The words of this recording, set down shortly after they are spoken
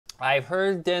I've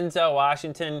heard Denzel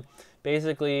Washington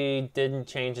basically didn't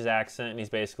change his accent, and he's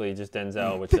basically just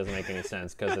Denzel, which doesn't make any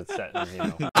sense because it's set in, you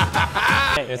know.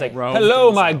 It's like,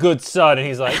 hello, my good son, and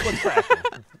he's like, what's cracking?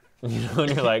 You know,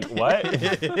 and you're like, what?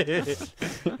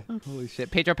 Holy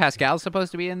shit. Pedro Pascal's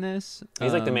supposed to be in this.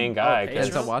 He's like the main guy.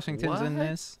 Denzel Washington's in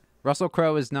this. Russell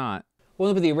Crowe is not.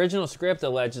 Well, but the original script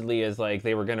allegedly is like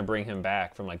they were going to bring him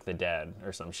back from like the dead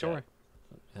or some shit.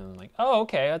 And I'm like, oh,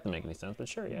 okay, that doesn't make any sense, but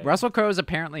sure, yeah. Russell Crowe is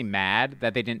apparently mad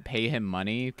that they didn't pay him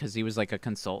money because he was like a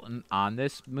consultant on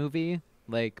this movie.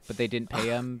 Like, but they didn't pay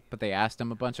him, but they asked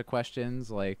him a bunch of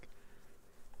questions. Like,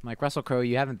 I'm like, Russell Crowe,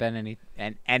 you haven't been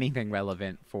anything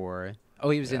relevant for. Oh,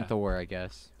 he was in Thor, I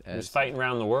guess. He was fighting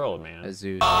around the world, man. As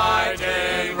Zeus.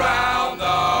 Fighting round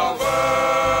the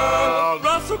world.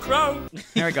 Russell Crowe.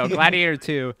 Here we go, Gladiator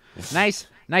 2. Nice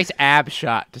ab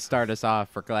shot to start us off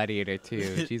for Gladiator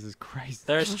 2. Jesus Christ.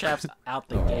 Thirst traps out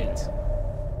the gates.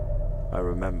 I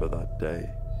remember that day.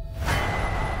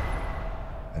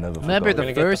 I never Remember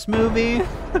the first movie?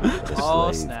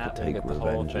 Oh, snap. Take Get the whole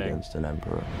revenge thing. against an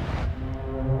emperor.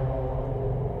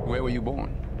 Where were you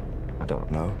born? I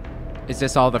don't know. Is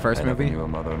this all the first I never movie? knew a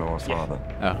mother nor a father.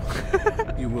 Oh.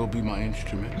 You will be my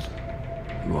instrument.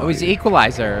 Oh, he's the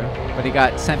Equalizer, but he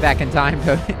got sent back in time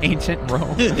to ancient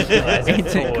Rome,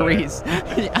 ancient Greece.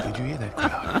 Did you hear that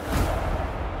crowd?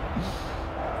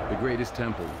 The greatest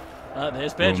temple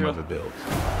There's Rome Pedro. ever built.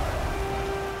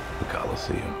 The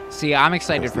Colosseum. See, I'm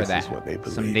excited Because for this that. is what they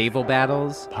Some believe. naval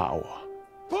battles. Power.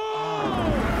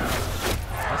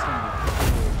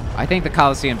 I think the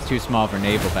Colosseum's too small for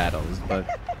naval battles, but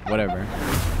whatever.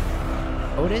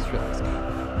 Oh, it is really small.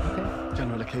 Okay.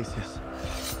 General Acacius,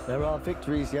 there are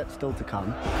victories yet still to come.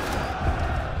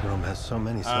 Rome has so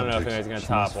many I don't know if subjects. anybody's going to she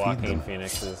top must feed Joaquin them.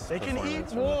 Phoenix's They can performance eat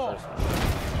from the war. first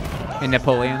one. In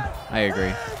Napoleon? I agree.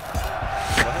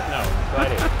 What? No,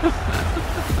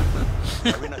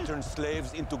 Gladiator. Arena turns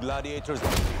slaves into gladiators,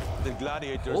 the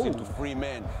gladiators into free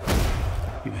men.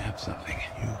 You have something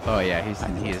in you. Oh yeah,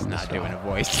 he is not doing a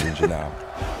voice. Read you now.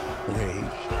 Rage.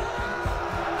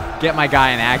 Get my guy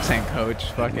an accent,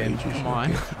 coach. Fucking, Rage is come your on.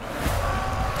 gift.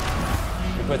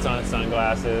 He puts on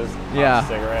sunglasses, Yeah.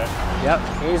 pops a cigarette. Yep.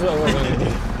 Here's what we're going to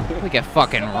do. We get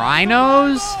fucking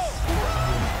rhinos.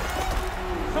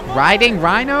 Riding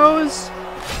rhinos?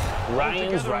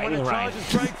 Ryan's riding Ryan.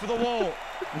 For the wall.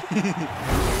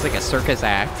 It's like a circus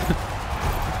act.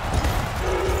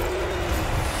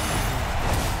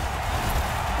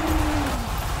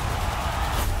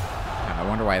 I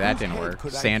wonder why that didn't work.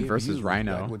 Sand versus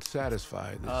rhino. That would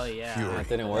satisfy this Oh, yeah. fury. That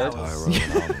didn't work.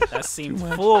 That seemed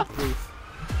foolproof.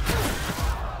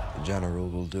 The general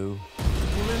will do.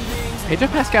 Pedro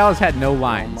Pascal has had no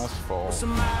lines. Must fall.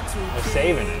 They're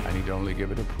saving it. I need to only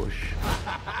give it a push.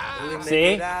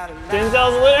 See?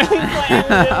 Denzel's literally playing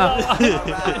Denzel.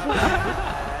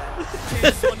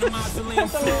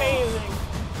 That's amazing.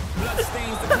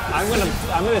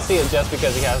 I'm gonna see it just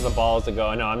because he has the balls to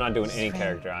go. No, I'm not doing any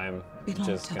character. I'm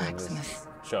just gonna just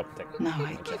show up. And take Now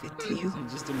I give it to you.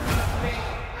 Just a minute.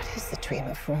 What is the dream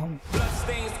of Rome?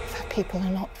 For people are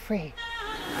not free.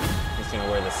 He's gonna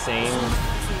wear the same.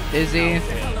 Is he?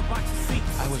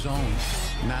 I was owned.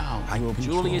 Now I will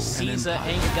Julius control an Caesar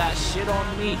empire. ain't got shit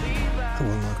on me. I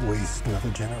will not waste another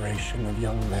generation of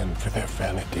young men for their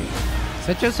vanity. Is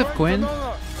that Joseph Quinn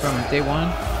from Day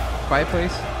One? Quiet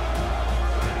Place?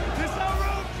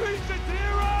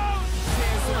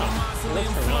 He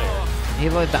looks familiar. He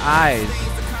like the eyes.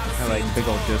 I like big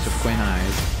old Joseph Quinn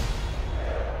eyes.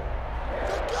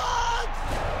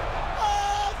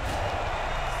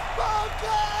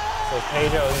 So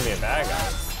Pedro is gonna be a bad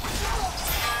guy.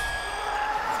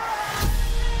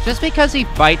 Just because he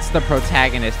fights the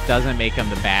protagonist doesn't make him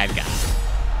the bad guy.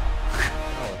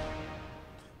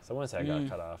 Someone's head got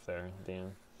cut off there,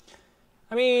 Dan.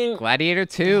 I mean, Gladiator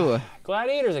 2.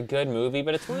 Gladiator's a good movie,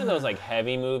 but it's one of those like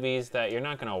heavy movies that you're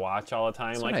not gonna watch all the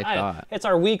time. That's like what I thought. it's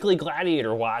our weekly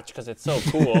Gladiator watch because it's so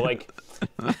cool. Like,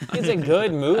 it's a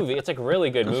good movie. It's like a really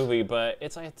good movie, but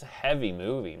it's a heavy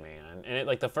movie, man. And it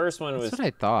like the first one was That's what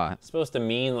I thought. supposed to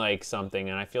mean like something,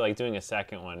 and I feel like doing a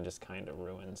second one just kind of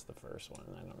ruins the first one.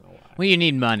 I don't know why. Well, you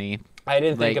need money. I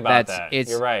didn't think like, about that's- that. it's-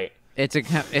 You're right. It's a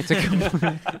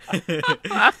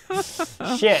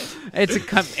Shit.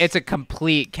 it's a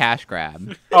complete cash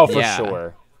grab. Oh, for Yeah.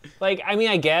 sure. Like, I mean,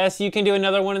 I guess you can do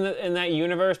another one in that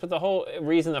universe, but the whole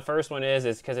reason the first one is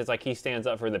because it's like he stands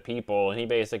up for the people, and he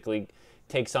basically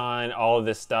takes on all of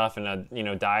this stuff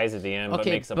and dies at the end, but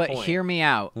Okay, makes a but point. hear me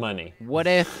out. Money. What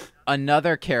if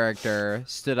another character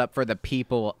stood up for the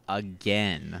people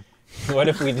again? What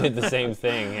if we did the same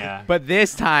thing? Yeah. But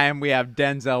this time we have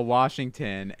Denzel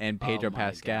Washington and Pedro Oh my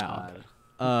Pascal.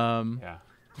 God. Yeah.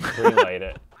 Greenlight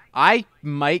it. I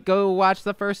might go watch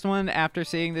the first one after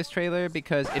seeing this trailer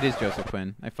because it is Joseph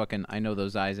Quinn. I know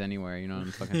those eyes anywhere. You know what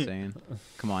I'm fucking saying?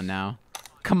 Come on now.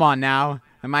 Come on now.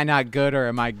 Am I not good or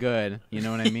am I good? You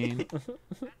know what I mean?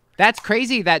 That's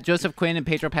crazy that Joseph Quinn and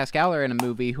Pedro Pascal are in a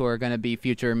movie who are going to be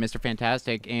future Mr.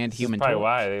 Fantastic and Human Torch. Probably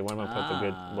why they want to put the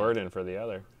good word in for the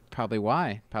other. Probably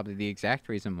why. Probably the exact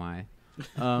reason why.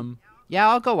 Yeah,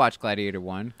 I'll go watch Gladiator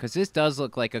 1 because this does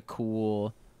look like a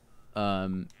cool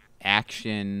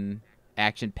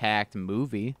action-packed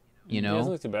movie. You know, it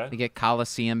doesn't look too bad. You get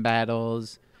Coliseum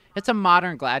battles. It's a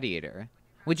modern Gladiator.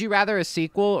 Would you rather a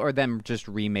sequel or them just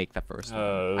remake the first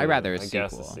one? I'd rather a sequel. I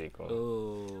guess a sequel.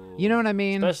 Ooh. You know what I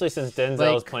mean? Especially since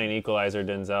Denzel's playing Equalizer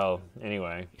Denzel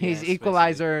anyway. He's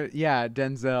Equalizer, yeah,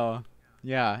 Denzel.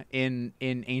 Yeah, in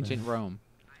ancient Rome.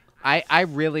 I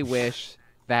really wish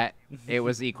that it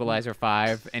was Equalizer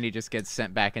 5 and he just gets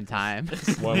sent back in time.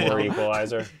 One more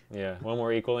Equalizer. Yeah, one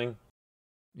more equaling.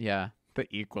 Yeah, the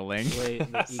equaling.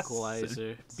 Wait, the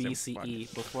Equalizer.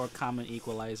 BCE, before Common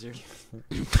Equalizer.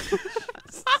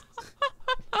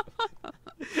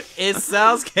 It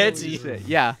sounds catchy.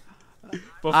 Yeah.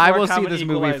 Before I will see Common this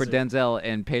Equalizer. movie for Denzel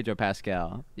and Pedro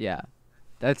Pascal. Yeah.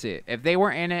 That's it. If they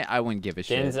weren't in it, I wouldn't give a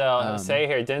shit. Denzel, say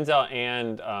here, Denzel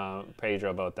and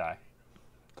Pedro both die.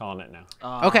 Calling it now.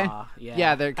 Okay.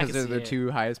 Yeah, because they're the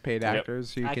two highest paid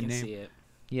actors who you I can name. see it.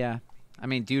 Yeah. I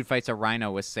mean, dude fights a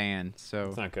rhino with sand, so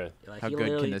it's not good. Like, how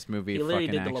good can this movie fucking actually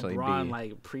be? He literally did the LeBron be?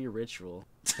 like pre-ritual.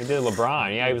 He did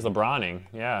LeBron. Yeah, he was LeBroning.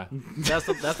 Yeah. That's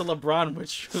the LeBron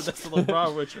ritual. That's the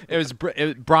LeBron ritual. It was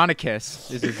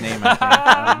Bronicus is his name,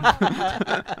 I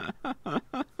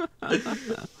think.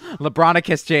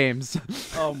 LeBronicus James.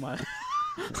 Oh my.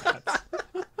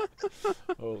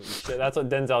 Holy shit! That's what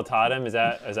Denzel taught him. Is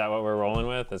that what we're rolling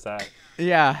with? Is that?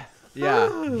 Yeah.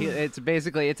 It's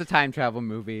a time travel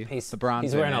movie. He's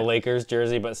LeBron's wearing in a it. Lakers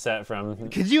jersey, but set from.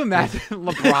 Could you imagine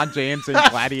LeBron James in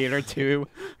Gladiator 2?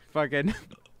 Fucking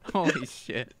holy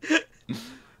shit!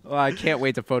 Well, I can't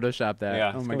wait to Photoshop that.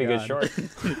 Yeah, oh it's my gonna be God. good short.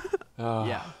 Oh.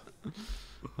 Yeah.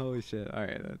 Holy shit! All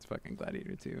right, that's fucking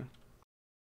Gladiator 2.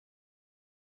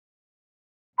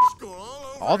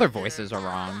 All their voices are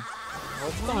wrong.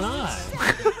 What's going on?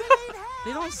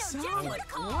 They don't sound like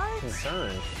what?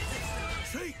 Concerned.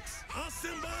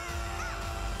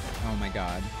 Oh my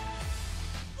God.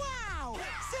 Wow,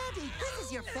 Sandy, this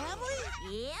is your family?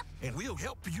 Yep. And we'll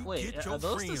help you Wait, get are your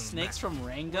those the friends snakes back. from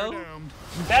Rango?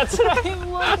 That's what I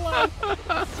look like.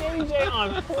 JJ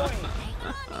on point.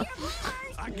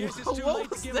 I guess it's too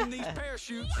late to give them these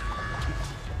parachutes.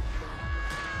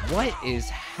 What is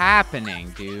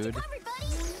happening, dude?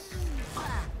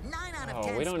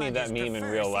 Oh, we don't need that meme in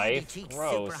real life.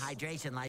 Gross.